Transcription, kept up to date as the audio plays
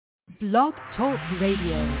Blog Talk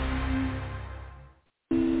Radio.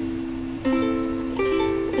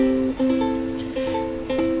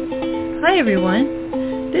 Hi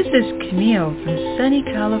everyone, this is Camille from sunny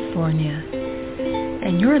California,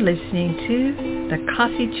 and you're listening to the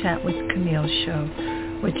Coffee Chat with Camille show,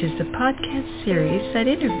 which is the podcast series that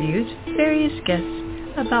interviews various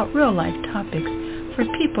guests about real-life topics for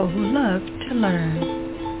people who love to learn.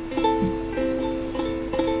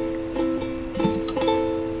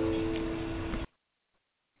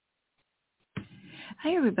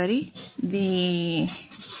 Hi everybody, the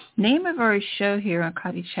name of our show here on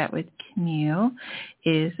Coffee Chat with Camille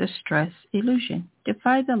is The Stress Illusion.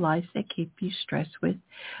 Defy the lies that keep you stressed, with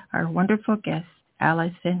our wonderful guest,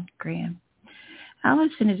 Allison Graham.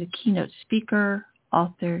 Allison is a keynote speaker,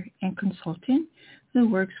 author, and consultant who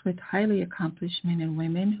works with highly accomplished men and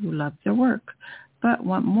women who love their work, but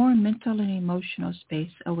want more mental and emotional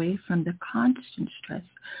space away from the constant stress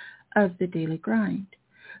of the daily grind.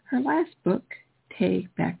 Her last book,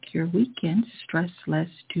 Take Back Your Weekends, Stress Less,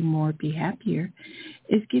 Do More, Be Happier,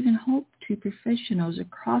 is giving hope to professionals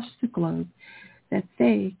across the globe that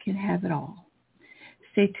they can have it all.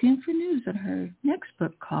 Stay tuned for news on her next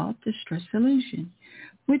book called The Stress Illusion,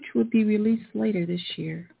 which will be released later this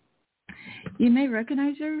year. You may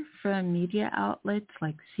recognize her from media outlets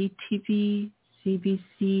like CTV,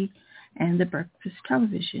 CBC, and the Breakfast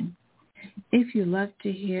Television. If you love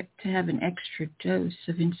to have an extra dose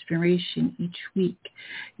of inspiration each week,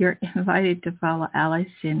 you're invited to follow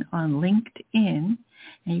Allison on LinkedIn, and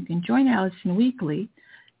you can join Allison weekly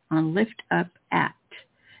on Lift Up at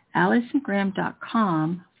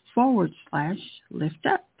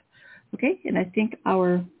AllisonGraham.com/liftup. Okay, and I think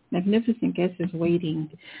our magnificent guest is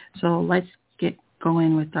waiting, so let's get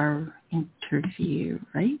going with our interview,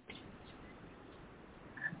 right?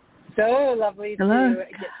 So lovely to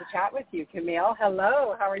get to chat with you, Camille.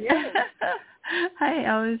 Hello, how are you? Hi,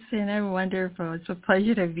 Allison. I'm wonderful. It's a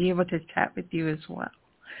pleasure to be able to chat with you as well.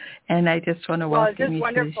 And I just want to welcome you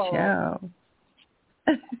to the show.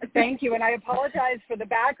 Thank you, and I apologize for the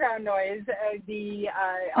background noise.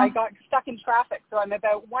 I got stuck in traffic, so I'm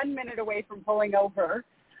about 1 minute away from pulling over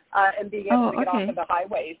and being able to get off of the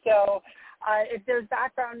highway. So if there's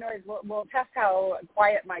background noise, we'll test how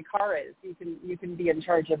quiet my car is. You can be in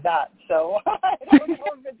charge of that. So I don't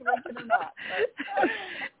know if it's working or not.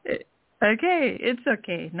 Okay, it's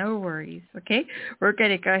okay. No worries. Okay, we're going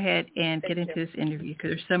to go ahead and get into this interview because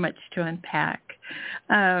there's so much to unpack.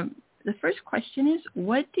 The first question is,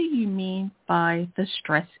 what do you mean by the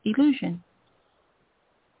stress illusion?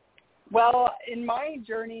 Well, in my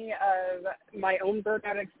journey of my own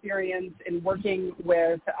burnout experience in working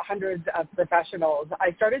with hundreds of professionals,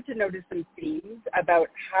 I started to notice some themes about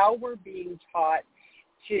how we're being taught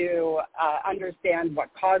to understand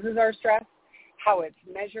what causes our stress, how it's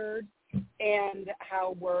measured, and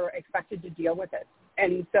how we're expected to deal with it.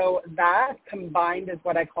 And so that combined is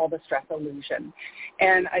what I call the stress illusion.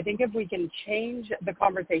 And I think if we can change the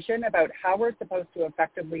conversation about how we're supposed to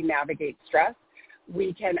effectively navigate stress,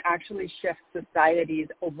 we can actually shift society's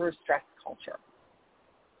over-stress culture.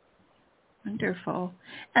 Wonderful.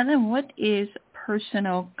 And then what is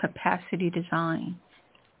personal capacity design?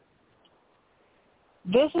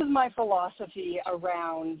 This is my philosophy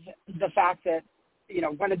around the fact that,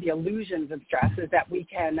 one of the illusions of stress is that we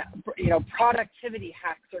can, productivity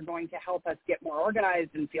hacks are going to help us get more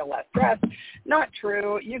organized and feel less stressed. Not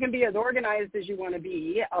true. You can be as organized as you want to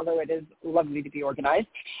be, although it is lovely to be organized,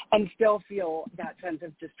 and still feel that sense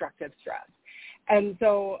of destructive stress. And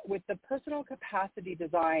so with the personal capacity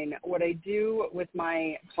design, what I do with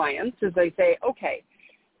my clients is I say, okay,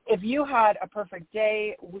 if you had a perfect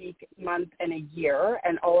day, week, month, and a year,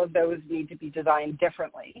 and all of those need to be designed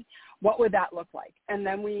differently, what would that look like? And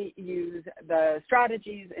then we use the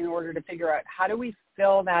strategies in order to figure out how do we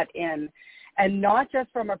fill that in, and not just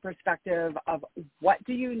from a perspective of what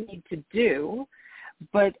do you need to do,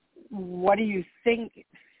 but what do you think,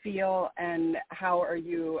 feel, and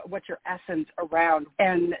what's your essence around?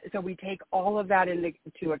 And so we take all of that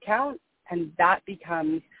into account, and that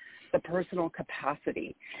becomes the personal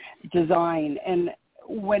capacity design. And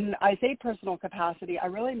when I say personal capacity, I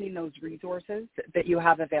really mean those resources that you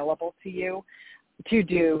have available to you to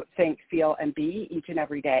do, think, feel, and be each and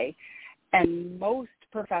every day. And most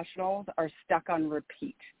professionals are stuck on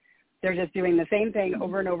repeat. They're just doing the same thing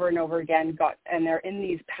over and over and over again, and they're in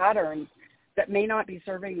these patterns that may not be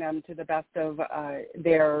serving them to the best of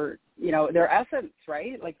their essence,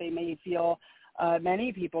 right? Like they may feel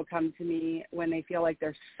many people come to me when they feel like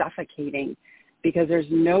they're suffocating because there's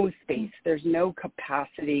no space, there's no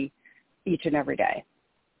capacity each and every day.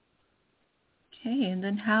 Okay, and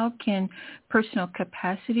then how can personal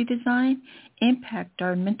capacity design impact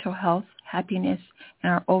our mental health, happiness,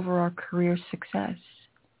 and our overall career success?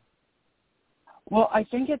 Well, I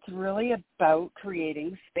think it's really about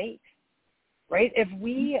creating space, right? If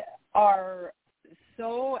we are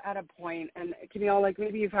so at a point, and Camille, like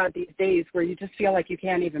maybe you've had these days where you just feel like you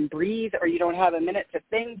can't even breathe, or you don't have a minute to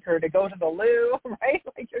think or to go to the loo, right?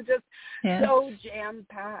 Like you're just so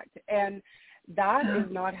jam-packed. And that is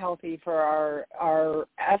not healthy for our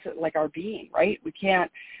asset, like our being, right? We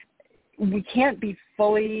can't be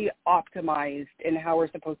fully optimized in how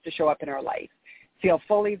we're supposed to show up in our life, feel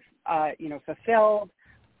fully, fulfilled,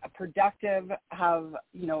 productive, have,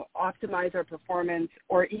 optimize our performance,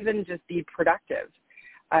 or even just be productive,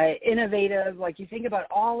 innovative. Like you think about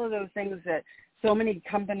all of those things that so many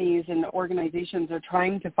companies and organizations are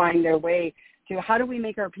trying to find their way to. How do we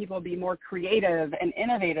make our people be more creative and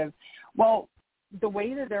innovative? Well, the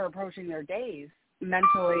way that they're approaching their days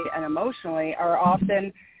mentally and emotionally are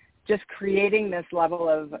often just creating this level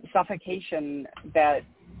of suffocation that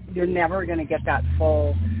you're never going to get that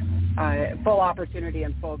full opportunity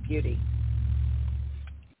and full beauty.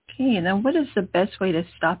 Okay, and then what is the best way to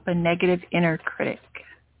stop a negative inner critic?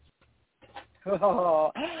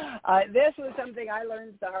 This was something I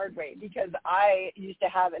learned the hard way, because I used to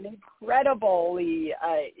have an incredibly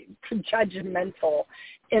judgmental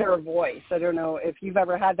inner voice. I don't know if you've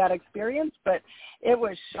ever had that experience, but it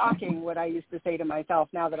was shocking what I used to say to myself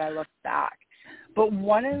now that I look back. But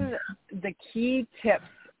one of the key tips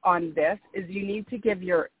on this is you need to give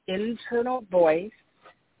your internal voice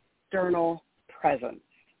external presence.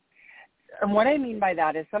 And what I mean by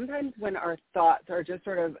that is sometimes when our thoughts are just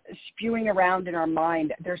sort of spewing around in our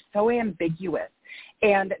mind, they're so ambiguous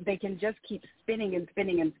and they can just keep spinning and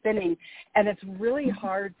spinning and spinning. And it's really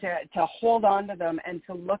hard to hold on to them and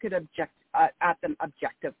to look at them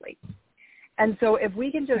objectively. And so if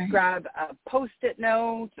we can just grab a Post-it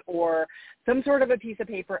note or some sort of a piece of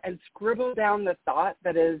paper and scribble down the thought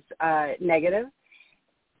that is negative,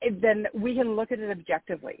 then we can look at it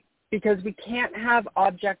objectively, because we can't have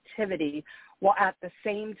objectivity while at the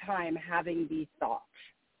same time having these thoughts.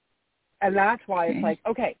 And that's why it's like,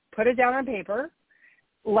 okay, put it down on paper.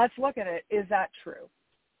 Let's look at it. Is that true?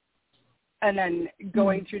 And then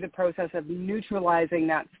going through the process of neutralizing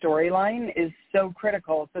that storyline is so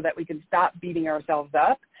critical so that we can stop beating ourselves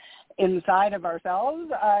up inside of ourselves,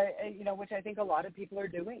 which I think a lot of people are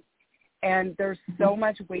doing. And there's so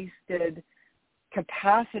much wasted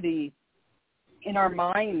capacity in our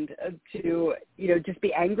mind to, just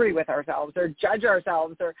be angry with ourselves or judge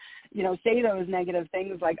ourselves or, say those negative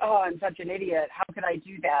things like, oh, I'm such an idiot. How could I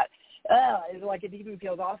do that? It's like it even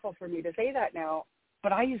feels awful for me to say that now.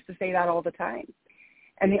 But I used to say that all the time.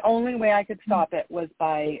 And the only way I could stop it was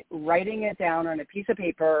by writing it down on a piece of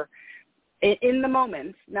paper in the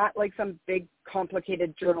moment, not like some big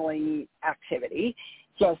complicated journaling activity.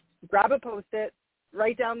 Just grab a Post-it,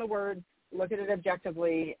 write down the words, look at it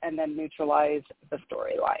objectively, and then neutralize the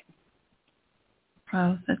storyline.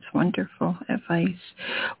 Oh, that's wonderful advice.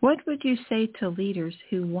 What would you say to leaders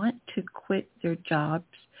who want to quit their jobs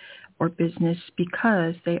or business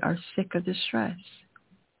because they are sick of the stress?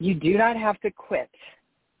 You do not have to quit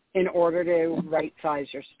in order to right-size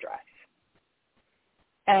your stress.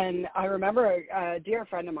 And I remember a dear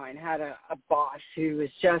friend of mine had a boss who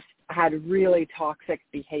had really toxic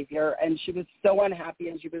behavior, and she was so unhappy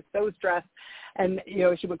and she was so stressed. And,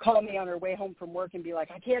 she would call me on her way home from work and be like,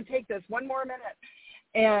 I can't take this one more minute.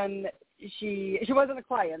 And she wasn't a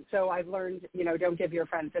client, so I've learned, don't give your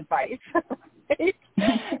friends advice. Right?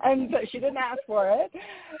 And so she didn't ask for it.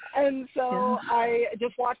 And so I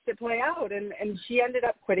just watched it play out. And she ended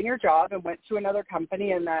up quitting her job and went to another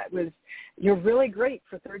company, and that was really great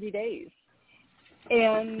for 30 days.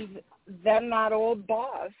 And then that old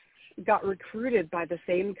boss got recruited by the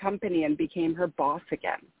same company and became her boss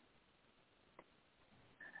again.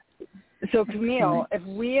 So, Camille, if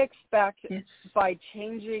we expect by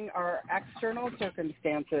changing our external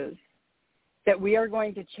circumstances that we are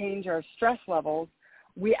going to change our stress levels,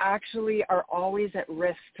 we actually are always at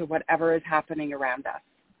risk to whatever is happening around us.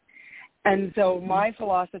 And so my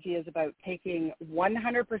philosophy is about taking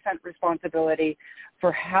 100% responsibility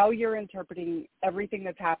for how you're interpreting everything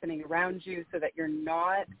that's happening around you so that you're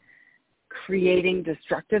not creating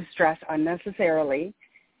destructive stress unnecessarily.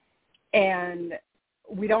 And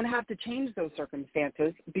we don't have to change those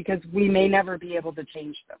circumstances because we may never be able to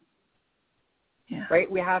change them. Yeah.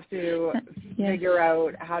 Right? We have to figure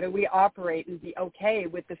out how do we operate and be okay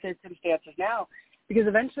with the circumstances now, because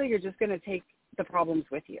eventually you're just going to take the problems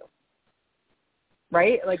with you.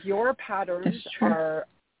 Right? Like your patterns are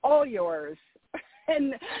all yours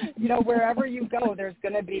And, you know, wherever you go, there's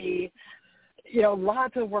going to be, you know,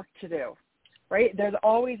 lots of work to do, right? There's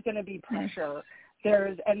always going to be pressure.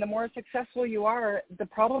 And the more successful you are, the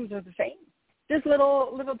problems are the same. Just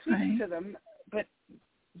little tweaks to them, but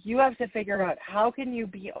you have to figure out how can you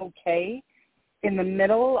be okay in the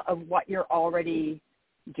middle of what you're already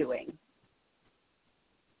doing.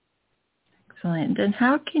 Excellent. And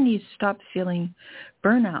how can you stop feeling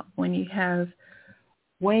burnout when you have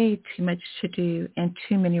way too much to do and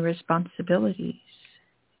too many responsibilities?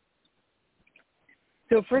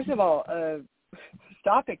 So first of all,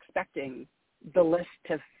 stop expecting the list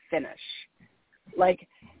to finish. Like,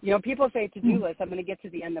 you know, people say to-do list, I'm going to get to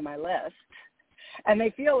the end of my list. And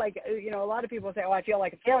they feel like, you know, a lot of people say, oh, I feel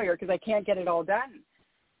like a failure because I can't get it all done.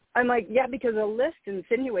 I'm like, yeah, because a list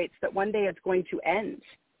insinuates that one day it's going to end.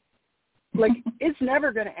 Like, it's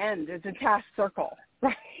never going to end. It's a task circle,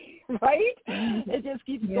 right? Right? It just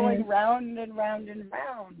keeps going round and round and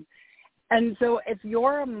round. And so if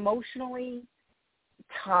you're emotionally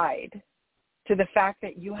tied to the fact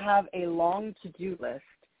that you have a long to-do list,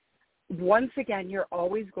 once again, you're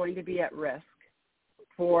always going to be at risk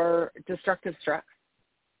for destructive stress.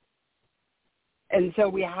 And so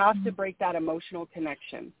we have to break that emotional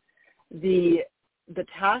connection. The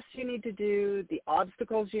tasks you need to do, the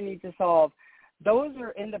obstacles you need to solve, those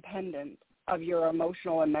are independent of your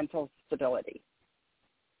emotional and mental stability.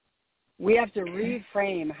 We have to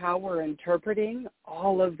reframe how we're interpreting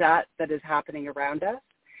all of that is happening around us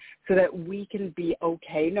so that we can be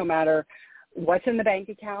okay no matter what's in the bank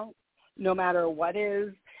account, no matter what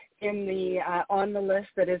is in the on the list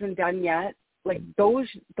that isn't done yet. Like those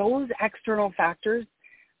external factors,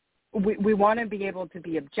 we want to be able to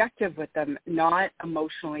be objective with them, not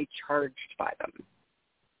emotionally charged by them.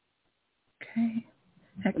 Okay.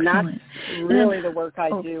 Excellent. And that's really the work I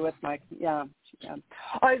do with my, I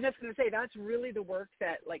was just going to say, that's really the work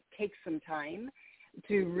that like takes some time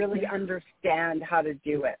to really understand how to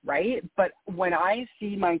do it, right? But when I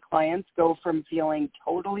see my clients go from feeling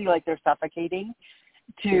totally like they're suffocating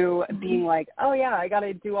to being like, oh yeah, I got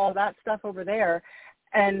to do all that stuff over there.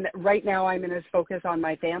 And right now I'm going to focus on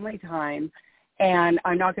my family time and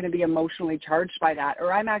I'm not going to be emotionally charged by that,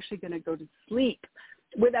 or I'm actually going to go to sleep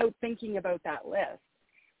without thinking about that list.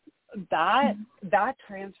 That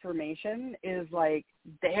transformation is like,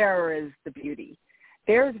 there is the beauty.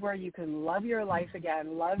 There's where you can love your life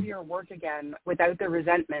again, love your work again without the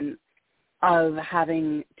resentment of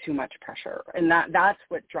having too much pressure. And that's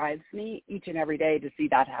what drives me each and every day to see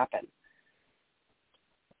that happen.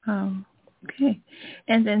 Oh, okay.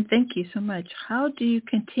 And then thank you so much. How do you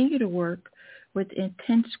continue to work with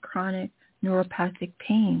intense chronic neuropathic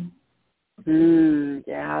pain?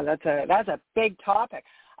 Yeah, that's a big topic.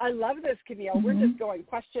 I love this, Camille. We're just going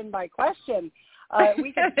question by question.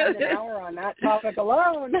 We could spend an hour on that topic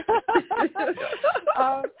alone.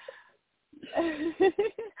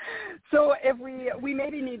 So if we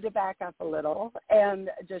maybe need to back up a little and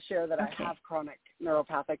just share that I have chronic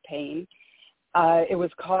neuropathic pain. It was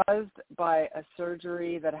caused by a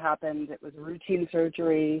surgery that happened. It was routine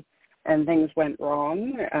surgery, and things went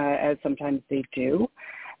wrong, as sometimes they do.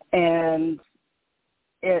 And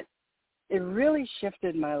it really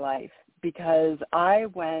shifted my life because I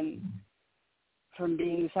went from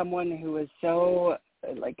being someone who was so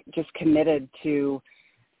like just committed to,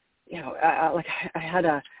 you know, like I had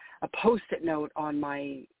a Post-it note on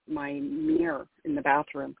my mirror in the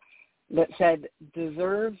bathroom that said,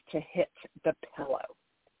 deserve to hit the pillow.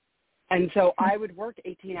 And so I would work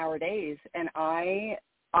 18-hour days, and I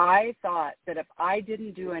thought that if I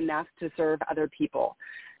didn't do enough to serve other people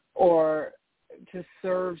or to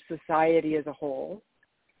serve society as a whole,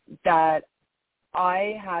 that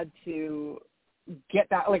I had to get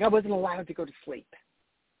that, like I wasn't allowed to go to sleep.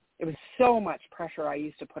 It was so much pressure I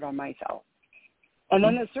used to put on myself. And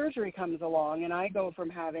then the surgery comes along, and I go from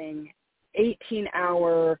having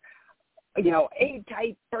 18-hour, you know,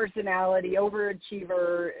 A-type personality,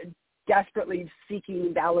 overachiever, desperately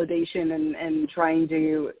seeking validation and trying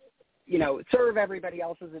to, you know, serve everybody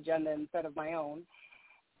else's agenda instead of my own.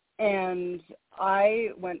 And I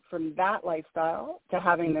went from that lifestyle to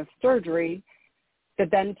having this surgery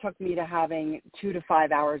that then took me to having 2 to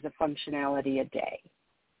 5 hours of functionality a day.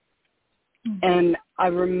 And I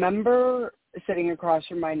remember sitting across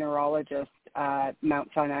from my neurologist at Mount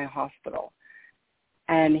Sinai Hospital.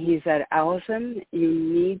 And he said, Allison, you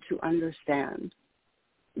need to understand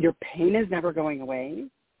your pain is never going away.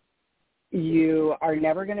 You are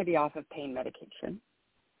never going to be off of pain medication.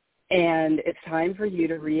 And it's time for you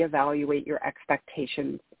to reevaluate your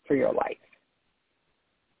expectations for your life.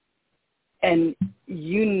 And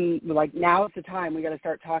like, now is the time we got to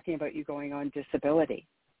start talking about you going on disability.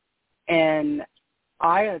 And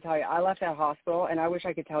I got to tell you, I left that hospital, and I wish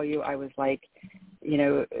I could tell you I was like,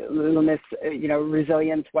 little Miss,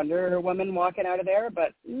 Resilience Wonder Woman walking out of there,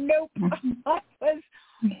 but nope. I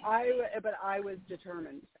was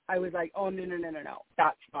determined. I was like, oh, no,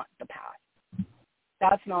 that's not the path.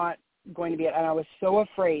 That's not going to be it. And I was so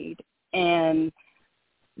afraid. And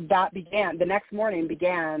the next morning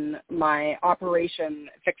began my Operation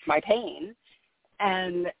Fix My Pain.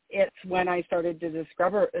 And it's when I started to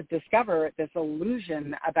discover this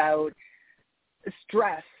illusion about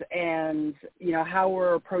stress and, how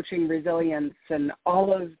we're approaching resilience, and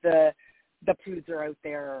all of the foods are out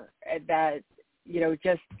there that,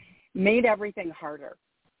 just made everything harder.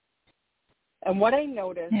 And what I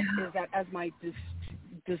noticed is that as my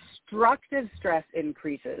destructive stress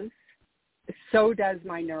increases, so does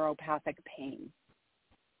my neuropathic pain.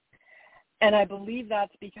 And I believe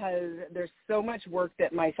that's because there's so much work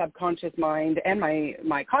that my subconscious mind and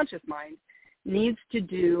my conscious mind needs to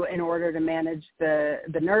do in order to manage the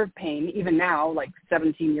nerve pain, even now, like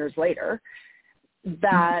 17 years later,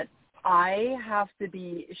 that I have to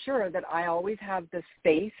be sure that I always have the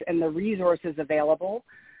space and the resources available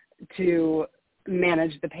to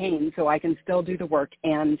manage the pain so I can still do the work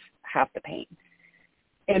and have the pain.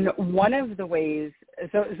 And one of the ways,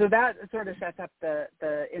 so that sort of sets up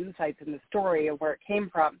the insights in the story of where it came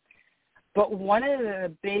from. But one of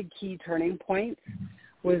the big key turning points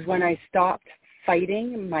was when I stopped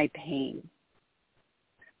fighting my pain.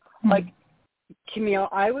 Like, Camille,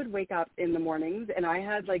 I would wake up in the mornings and I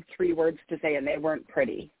had like 3 words to say, and they weren't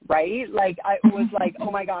pretty, right? Like, I was like,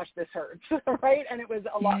 oh my gosh, this hurts, right? And it was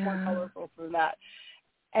a lot more colorful than that.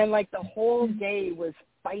 And like the whole day was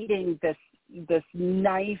fighting this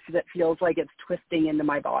knife that feels like it's twisting into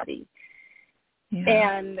my body.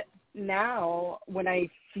 Yeah. And now when I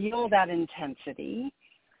feel that intensity,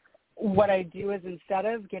 what I do is, instead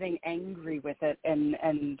of getting angry with it and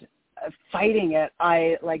fighting it,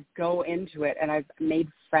 I like go into it, and I've made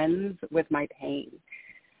friends with my pain,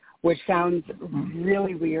 which sounds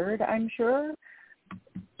really weird, I'm sure.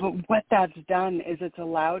 But what that's done is it's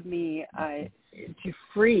allowed me to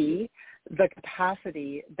free the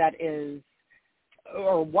capacity that is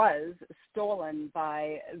or was stolen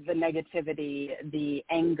by the negativity, the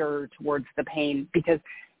anger towards the pain, because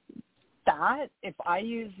that, if I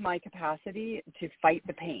use my capacity to fight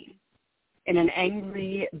the pain in an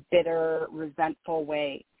angry, bitter, resentful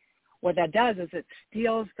way, what that does is it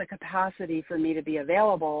steals the capacity for me to be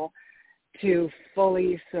available to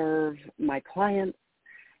fully serve my clients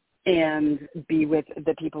and be with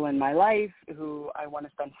the people in my life who I want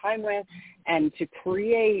to spend time with, and to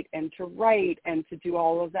create and to write and to do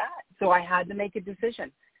all of that. So I had to make a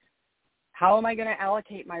decision. How am I going to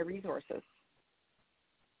allocate my resources?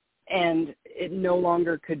 And it no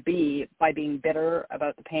longer could be by being bitter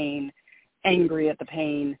about the pain, angry at the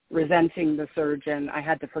pain, resenting the surgeon. I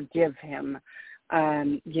had to forgive him.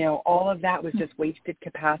 All of that was just wasted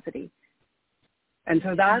capacity. And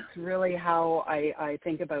so that's really how I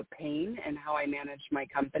think about pain and how I manage my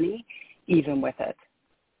company, even with it.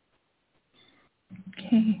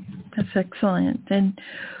 Okay, that's excellent. And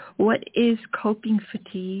what is coping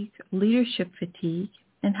fatigue, leadership fatigue,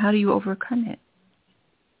 and how do you overcome it?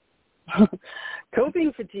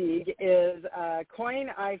 Coping fatigue is a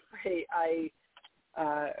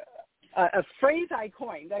phrase I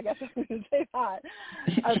coined, I guess I would say that,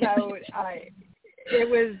 about it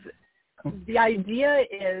was, the idea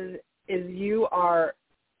is you are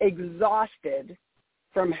exhausted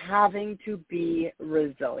from having to be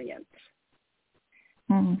resilient.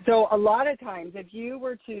 Mm-hmm. So a lot of times, if you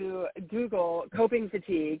were to Google coping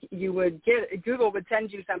fatigue, Google would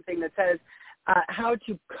send you something that says how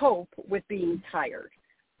to cope with being tired.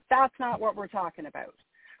 That's not what we're talking about.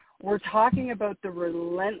 We're talking about the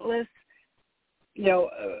relentless,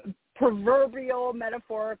 proverbial,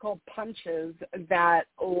 metaphorical punches that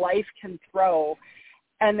life can throw.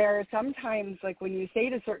 And there are sometimes, like when you say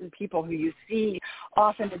to certain people who you see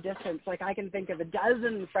off in the distance, like I can think of a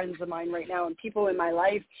dozen friends of mine right now and people in my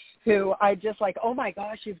life who I just like, oh my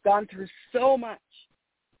gosh, you've gone through so much.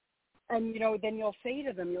 And, then you'll say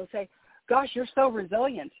to them, you'll say, gosh, you're so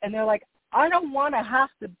resilient. And they're like, I don't want to have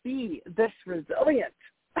to be this resilient,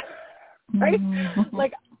 right? Mm-hmm.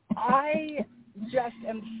 Like, I just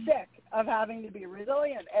am sick of having to be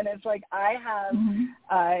resilient. And it's like I have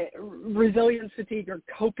resilience fatigue or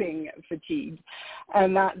coping fatigue.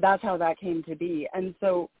 And that's how that came to be. And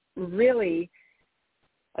so really,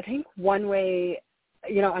 I think one way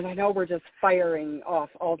and I know we're just firing off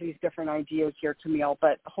all these different ideas here, Camille,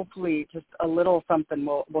 but hopefully just a little something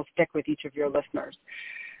will stick with each of your listeners.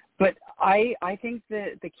 But I think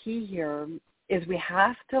that the key here is we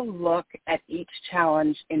have to look at each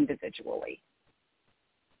challenge individually.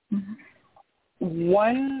 Mm-hmm.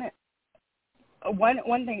 One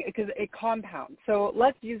thing, because it compounds. So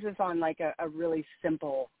let's use this on like a really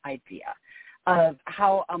simple idea of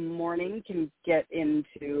how a morning can get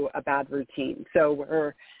into a bad routine.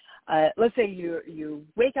 So let's say you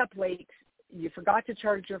wake up late, you forgot to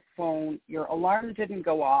charge your phone, your alarm didn't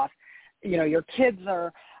go off, your kids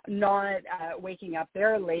are not waking up,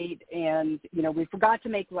 they're late, and, we forgot to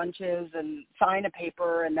make lunches and sign a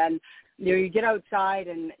paper, and then, you get outside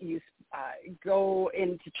and you go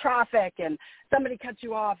into traffic and somebody cuts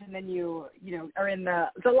you off, and then you are in the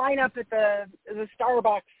lineup at the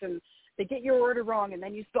Starbucks, and they get your order wrong, and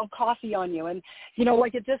then you spill coffee on you. And,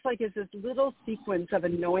 it just is this little sequence of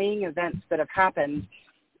annoying events that have happened.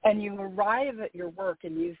 And you arrive at your work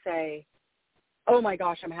and you say, oh my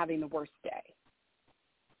gosh, I'm having the worst day.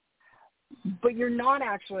 But you're not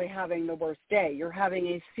actually having the worst day. You're having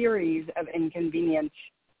a series of inconvenient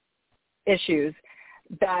issues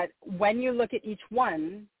that when you look at each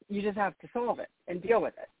one, you just have to solve it and deal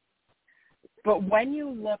with it. But when you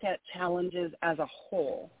look at challenges as a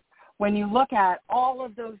whole, when you look at all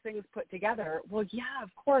of those things put together, well, yeah, of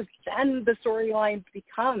course, then the storyline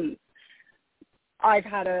becomes,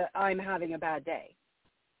 I'm having a bad day.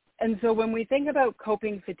 And so when we think about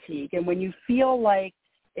coping fatigue, and when you feel like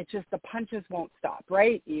it's just the punches won't stop,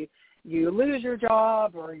 right? You lose your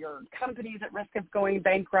job, or your company's at risk of going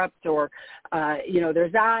bankrupt, or,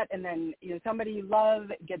 there's that, and then, somebody you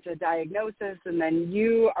love gets a diagnosis, and then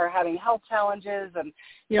you are having health challenges, and,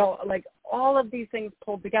 all of these things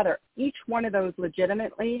pulled together. Each one of those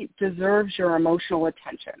legitimately deserves your emotional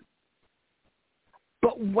attention.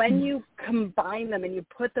 But when you combine them and you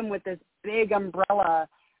put them with this big umbrella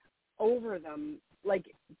over them,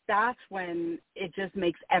 that's when it just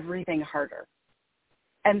makes everything harder.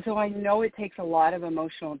 And so I know it takes a lot of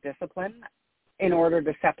emotional discipline in order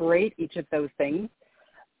to separate each of those things.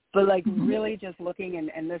 But really just looking,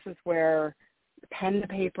 and this is where pen to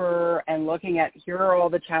paper and looking at, here are all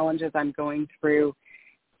the challenges I'm going through.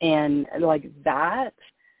 And that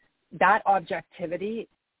objectivity,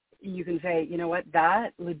 you can say, you know what,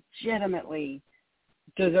 that legitimately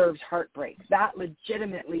deserves heartbreak. That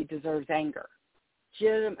legitimately deserves anger.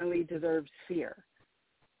 Legitimately deserves fear.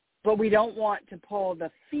 But we don't want to pull the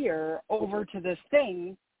fear over to this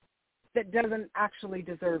thing that doesn't actually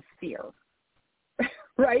deserve fear,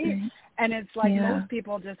 right? Mm-hmm. And it's most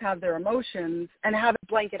people just have their emotions and have it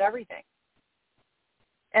blanket everything.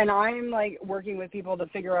 And I'm working with people to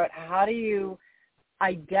figure out, how do you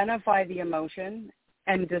identify the emotion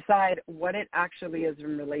and decide what it actually is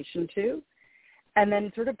in relation to, and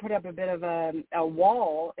then sort of put up a bit of a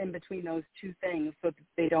wall in between those two things so that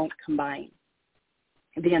they don't combine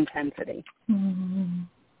the intensity. Mm-hmm.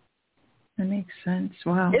 That makes sense.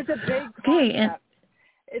 Wow. It's a big concept.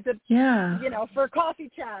 For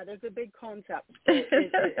coffee chat, it's a big concept.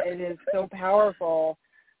 It is so powerful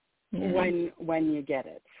when you get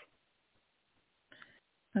it.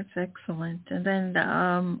 That's excellent. And then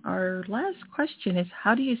our last question is,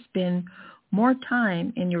 how do you spend more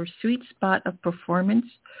time in your sweet spot of performance,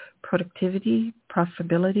 productivity,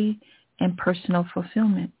 profitability, and personal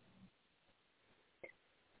fulfillment?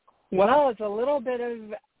 Well, it's a little bit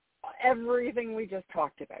of everything we just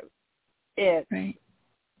talked about. It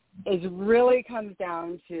really comes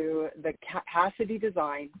down to the capacity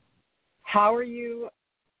design. How are you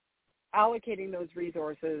allocating those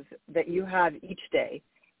resources that you have each day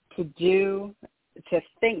to do, to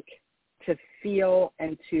think, to feel,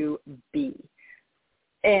 and to be?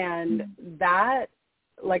 And that,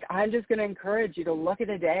 I'm just going to encourage you to look at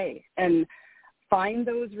a day and find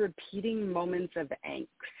those repeating moments of angst.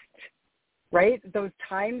 Right? Those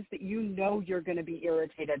times that you're going to be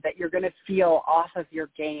irritated, that you're going to feel off of your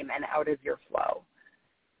game and out of your flow.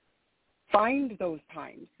 Find those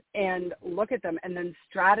times and look at them, and then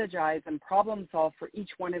strategize and problem solve for each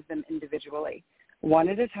one of them individually, one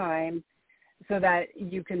at a time, so that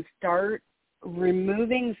you can start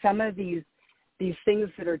removing some of these things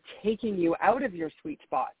that are taking you out of your sweet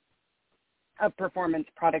spot of performance,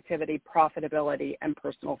 productivity, profitability, and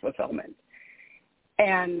personal fulfillment.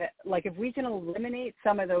 And if we can eliminate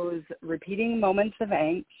some of those repeating moments of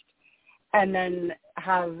angst, and then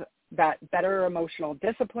have that better emotional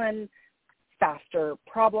discipline, faster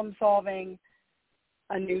problem solving,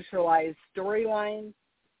 a neutralized storyline,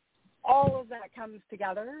 all of that comes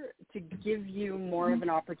together to give you more of an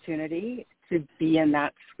opportunity to be in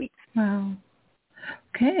that sweet spot. Wow.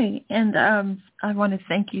 Okay, and I want to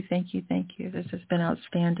thank you. This has been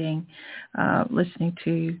outstanding, listening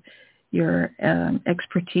to your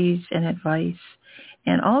expertise and advice.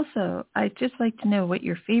 And also, I'd just like to know what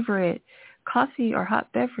your favorite coffee or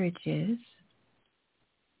hot beverage is.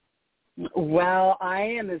 Well,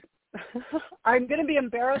 I'm going to be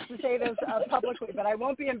embarrassed to say this publicly, but I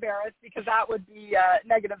won't be embarrassed because that would be a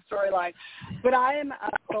negative storyline. But I am a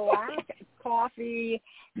black coffee,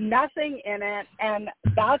 nothing in it, and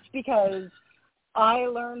that's because I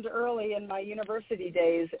learned early in my university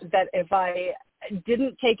days that if I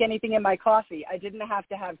didn't take anything in my coffee, I didn't have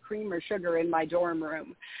to have cream or sugar in my dorm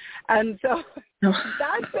room. And so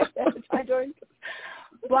that's it. I drink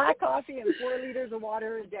black coffee and 4 liters of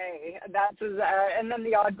water a day. And then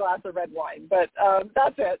the odd glass of red wine. But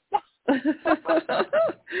that's it.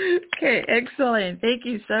 Okay, excellent. Thank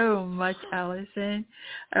you so much, Allison.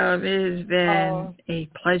 It has been a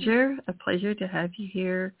pleasure to have you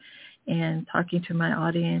here and talking to my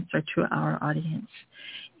audience or to our audience.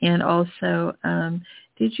 And also,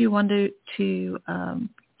 did you want to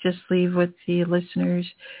just leave with the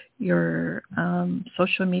listeners your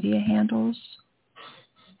social media handles?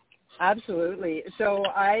 Absolutely. So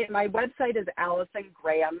my website is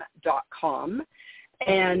AllisonGraham.com,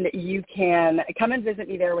 and you can come and visit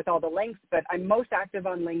me there with all the links, but I'm most active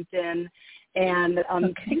on LinkedIn, and I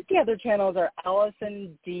think the other channels are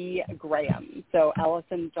Allison D. Graham, so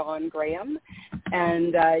Allison Dawn Graham,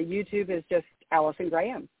 and YouTube is just Allison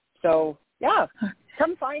Graham. So, yeah,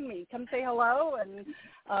 come find me. Come say hello, and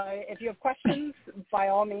if you have questions, by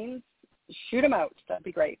all means, shoot them out. That'd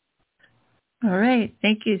be great. All right.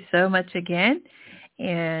 Thank you so much again.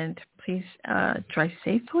 And please drive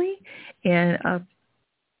safely. And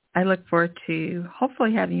I look forward to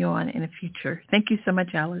hopefully having you on in the future. Thank you so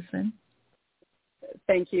much, Allison.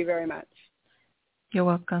 Thank you very much. You're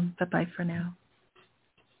welcome. Bye-bye for now.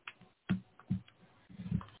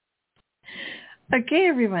 Okay,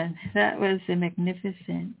 everyone. That was a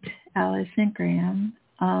magnificent Allison Graham.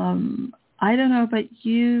 I don't know about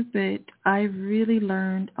you, but I really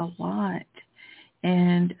learned a lot.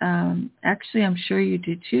 And actually, I'm sure you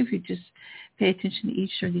did too if you just pay attention to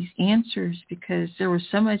each of these answers, because there was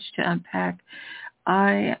so much to unpack.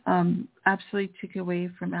 I absolutely took away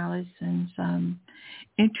from Allison's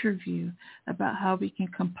interview about how we can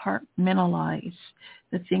compartmentalize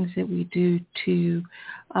the things that we do to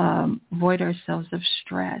avoid ourselves of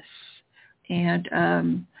stress. And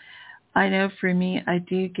I know for me, I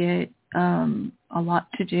do get a lot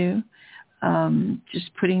to do.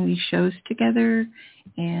 Just putting these shows together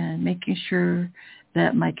and making sure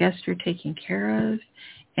that my guests are taken care of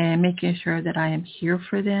and making sure that I am here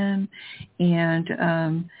for them. And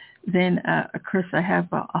then, of course, I have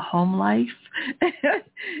a home life.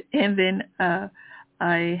 And then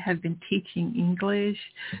I have been teaching English.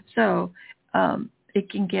 So it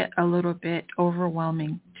can get a little bit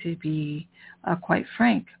overwhelming, to be quite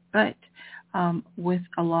frank. But with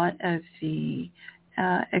a lot of the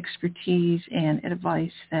expertise and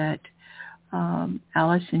advice that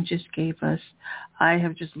Allison just gave us, I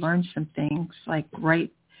have just learned some things, like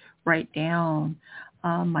write down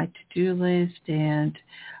my to-do list, and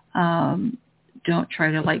don't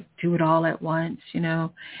try to do it all at once,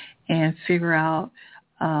 and figure out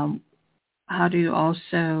how to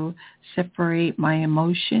also separate my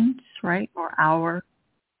emotions, right? Or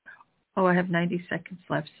I have 90 seconds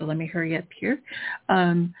left, so let me hurry up here.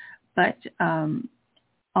 But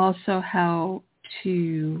also how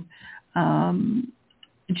to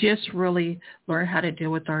just really learn how to deal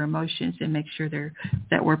with our emotions and make sure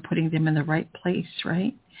that we're putting them in the right place,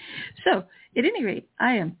 right? So at any rate,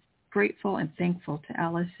 I am grateful and thankful to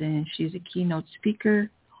Allison. She's a keynote speaker,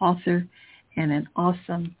 author, and an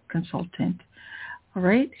awesome consultant. All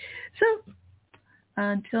right. So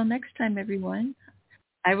until next time, everyone,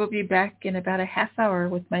 I will be back in about a half hour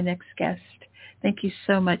with my next guest. Thank you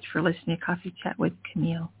so much for listening to Coffee Chat with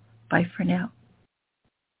Camille. Bye for now.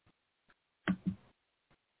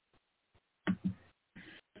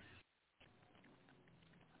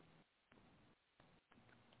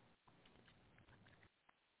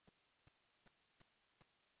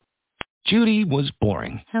 Judy was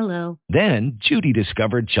boring. Hello. Then Judy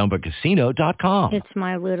discovered ChumbaCasino.com. It's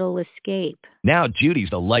my little escape. Now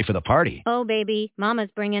Judy's the life of the party. Oh, baby, mama's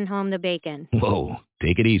bringing home the bacon. Whoa,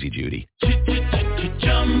 take it easy, Judy.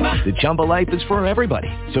 The Chumba life is for everybody.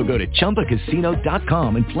 So go to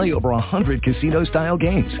ChumbaCasino.com and play over 100 casino-style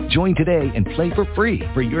games. Join today and play for free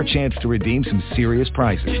for your chance to redeem some serious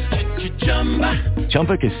prizes.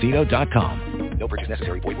 ChumbaCasino.com. No purchase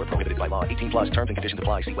necessary. Void where prohibited by law. 18+ terms and conditions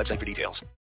apply. See website for details.